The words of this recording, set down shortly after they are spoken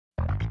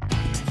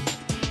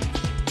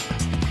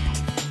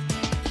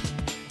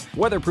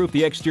Weatherproof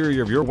the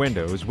exterior of your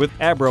windows with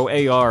ABRO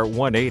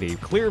AR180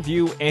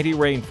 Clearview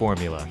Anti-Rain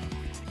Formula.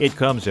 It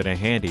comes in a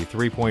handy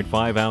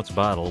 3.5-ounce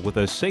bottle with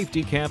a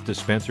safety cap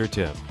dispenser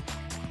tip.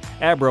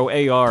 ABRO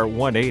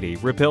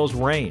AR180 repels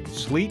rain,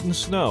 sleet, and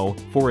snow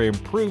for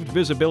improved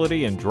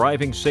visibility and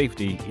driving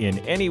safety in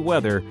any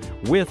weather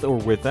with or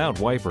without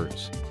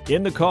wipers.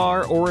 In the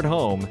car or at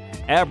home,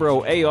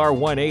 ABRO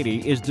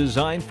AR180 is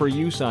designed for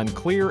use on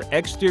clear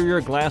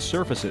exterior glass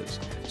surfaces,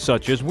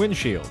 such as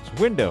windshields,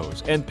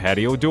 windows, and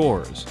patio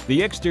doors.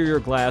 The exterior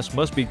glass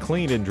must be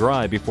cleaned and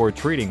dry before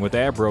treating with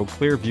ABRO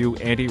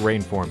Clearview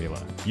Anti-Rain Formula.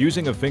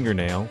 Using a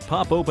fingernail,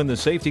 pop open the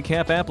safety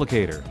cap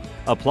applicator.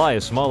 Apply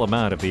a small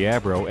amount of the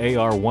ABRO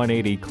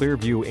AR180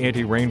 Clearview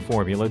Anti-Rain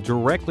Formula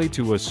directly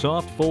to a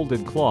soft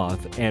folded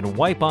cloth and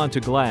wipe onto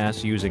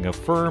glass using a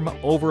firm,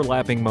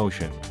 overlapping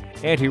motion.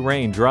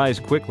 Anti-rain dries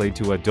quickly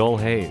to a dull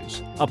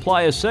haze.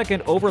 Apply a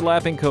second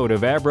overlapping coat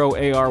of ABRO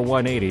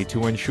AR180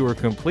 to ensure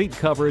complete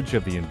coverage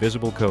of the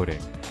invisible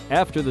coating.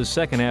 After the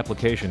second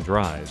application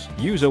dries,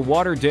 use a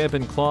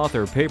water-dampened cloth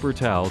or paper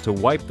towel to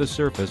wipe the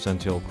surface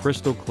until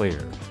crystal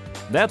clear.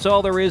 That's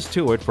all there is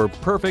to it for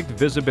perfect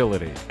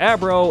visibility.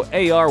 ABRO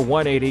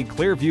AR180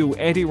 Clearview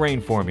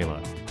Anti-Rain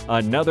Formula.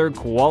 Another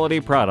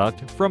quality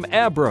product from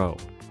ABRO,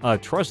 a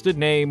trusted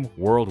name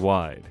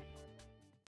worldwide.